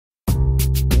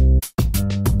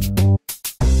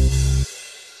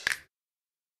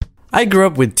I grew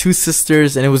up with two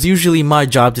sisters, and it was usually my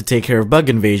job to take care of bug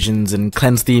invasions and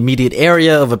cleanse the immediate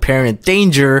area of apparent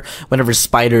danger whenever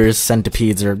spiders,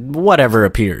 centipedes, or whatever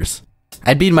appears.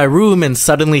 I'd be in my room and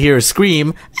suddenly hear a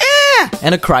scream, "Ah!"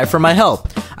 and a cry for my help.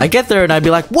 I get there and I'd be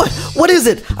like, What? What is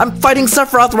it? I'm fighting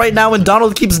Sephiroth right now and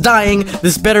Donald keeps dying.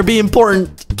 This better be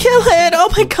important. Kill it!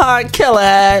 Oh my god, kill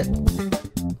it!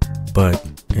 But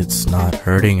it's not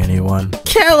hurting anyone.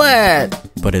 Kill it!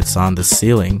 But it's on the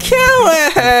ceiling. Kill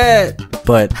it!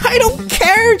 But I don't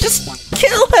care, just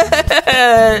kill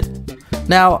it!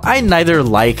 Now, I neither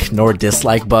like nor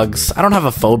dislike bugs. I don't have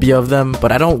a phobia of them,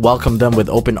 but I don't welcome them with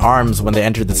open arms when they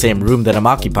enter the same room that I'm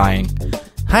occupying.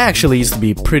 I actually used to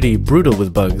be pretty brutal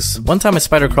with bugs. One time a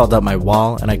spider crawled up my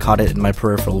wall and I caught it in my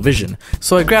peripheral vision.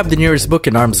 So I grabbed the nearest book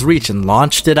in arm's reach and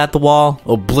launched it at the wall,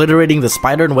 obliterating the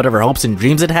spider and whatever hopes and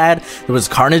dreams it had. There was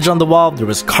carnage on the wall, there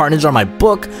was carnage on my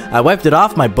book. I wiped it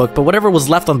off my book, but whatever was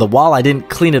left on the wall, I didn't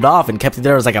clean it off and kept it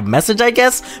there as like a message, I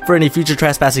guess, for any future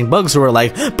trespassing bugs who were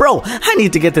like, "Bro, I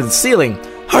need to get to the ceiling."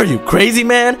 Are you crazy,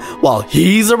 man? While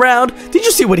he's around? Did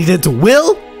you see what he did to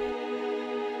Will?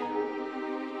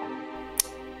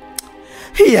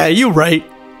 Yeah, you right.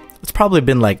 It's probably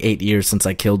been like 8 years since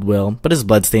I killed Will, but his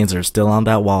bloodstains are still on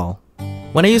that wall.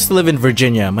 When I used to live in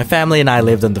Virginia, my family and I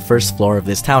lived on the first floor of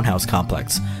this townhouse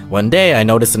complex. One day, I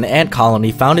noticed an ant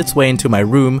colony found its way into my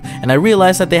room, and I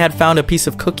realized that they had found a piece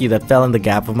of cookie that fell in the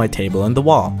gap of my table and the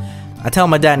wall. I tell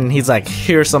my dad and he's like,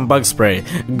 "Here's some bug spray,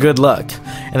 good luck."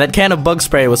 And that can of bug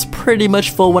spray was pretty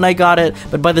much full when I got it,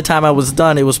 but by the time I was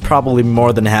done, it was probably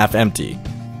more than half empty.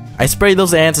 I spray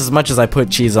those ants as much as I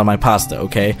put cheese on my pasta,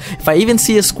 okay? If I even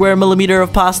see a square millimeter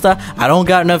of pasta, I don't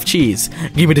got enough cheese.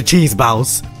 Give me the cheese,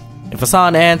 boss. If I saw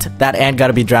an ant, that ant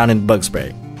gotta be drowned in bug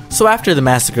spray. So after the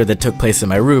massacre that took place in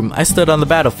my room, I stood on the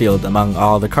battlefield among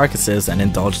all the carcasses and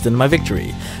indulged in my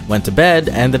victory. Went to bed,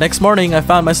 and the next morning I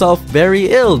found myself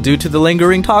very ill due to the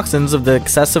lingering toxins of the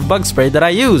excessive bug spray that I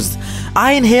used.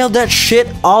 I inhaled that shit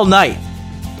all night.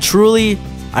 Truly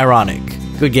ironic.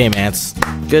 Good game, ants.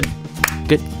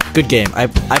 Good game. I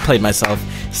played myself.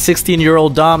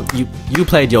 16-year-old Dom, you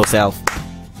played yourself.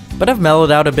 But I've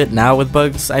mellowed out a bit now with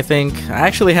bugs, I think. I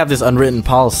actually have this unwritten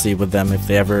policy with them if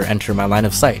they ever enter my line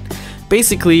of sight.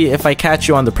 Basically, if I catch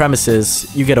you on the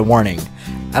premises, you get a warning.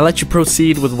 I let you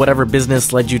proceed with whatever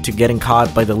business led you to getting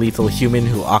caught by the lethal human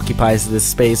who occupies this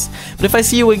space, but if I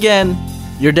see you again,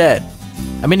 you're dead.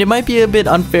 I mean, it might be a bit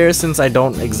unfair since I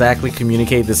don't exactly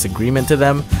communicate this agreement to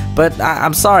them, but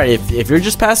I'm sorry, if you're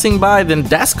just passing by, then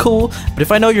that's cool, but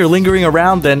if I know you're lingering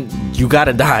around, then you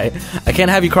gotta die. I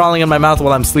can't have you crawling in my mouth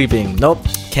while I'm sleeping. Nope,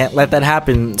 can't let that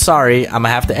happen. Sorry, I'ma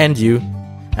have to end you.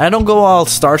 And I don't go all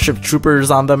Starship Troopers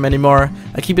on them anymore.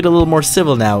 I keep it a little more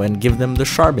civil now and give them the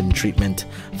Charbon treatment,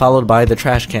 followed by the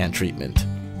trash can treatment.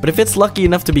 But if it's lucky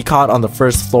enough to be caught on the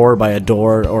first floor by a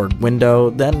door or window,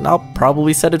 then I'll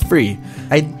probably set it free.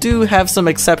 I do have some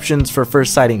exceptions for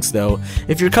first sightings though.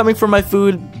 If you're coming for my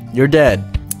food, you're dead.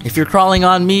 If you're crawling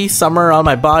on me, somewhere on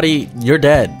my body, you're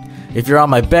dead. If you're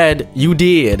on my bed, you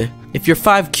did. If you're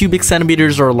 5 cubic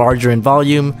centimeters or larger in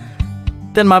volume,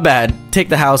 then my bad. Take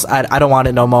the house, I don't want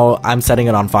it no more, I'm setting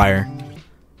it on fire.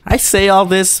 I say all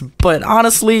this, but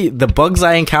honestly, the bugs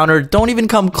I encounter don't even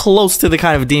come close to the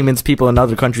kind of demons people in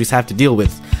other countries have to deal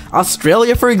with.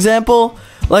 Australia, for example?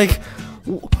 Like,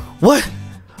 what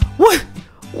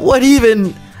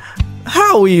even?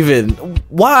 How even?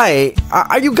 Why?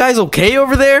 Are you guys okay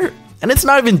over there? And it's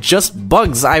not even just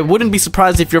bugs. I wouldn't be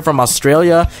surprised if you're from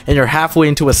Australia and you're halfway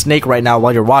into a snake right now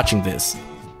while you're watching this.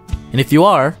 And if you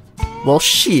are, well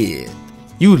shit,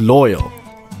 you loyal.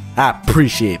 I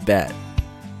appreciate that.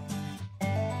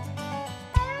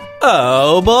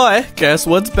 Oh boy, guess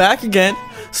what's back again?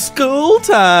 School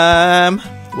time!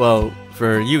 Well,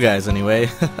 for you guys anyway.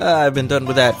 I've been done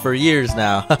with that for years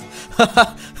now.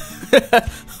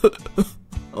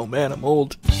 Oh man, I'm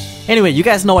old. Anyway, you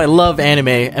guys know I love anime,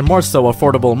 and more so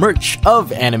affordable merch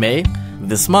of anime.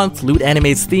 This month, Loot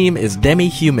Anime's theme is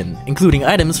Demi-Human, including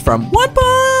items from One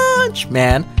Punch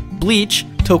Man, Bleach,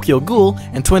 Tokyo Ghoul,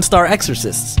 and Twin Star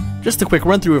Exorcists. Just a quick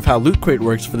run through of how Loot Crate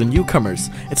works for the newcomers.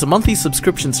 It's a monthly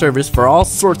subscription service for all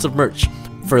sorts of merch.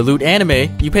 For Loot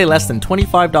Anime, you pay less than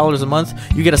 $25 a month,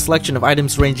 you get a selection of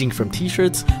items ranging from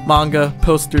t-shirts, manga,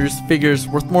 posters, figures,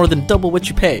 worth more than double what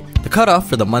you pay. The cutoff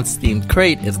for the month's themed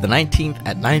crate is the 19th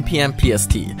at 9 PM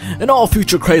PST, and all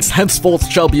future crates henceforth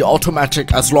shall be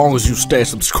automatic as long as you stay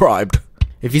subscribed.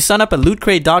 If you sign up at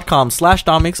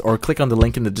lootcrate.com/Domics or click on the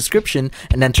link in the description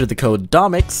and enter the code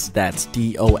Domics, that's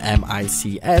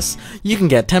DOMICS, you can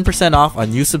get 10% off on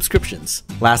new subscriptions.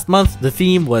 Last month, the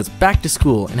theme was back to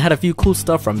school and had a few cool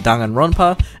stuff from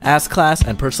Danganronpa, S-Class,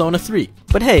 and Persona 3.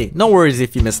 But hey, no worries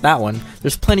if you missed that one,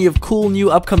 there's plenty of cool new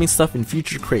upcoming stuff in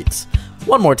future crates.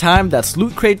 One more time, that's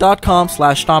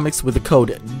lootcrate.com/Domics with the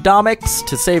code Domics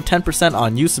to save 10%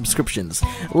 on new subscriptions.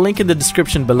 Link in the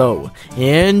description below.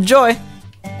 Enjoy!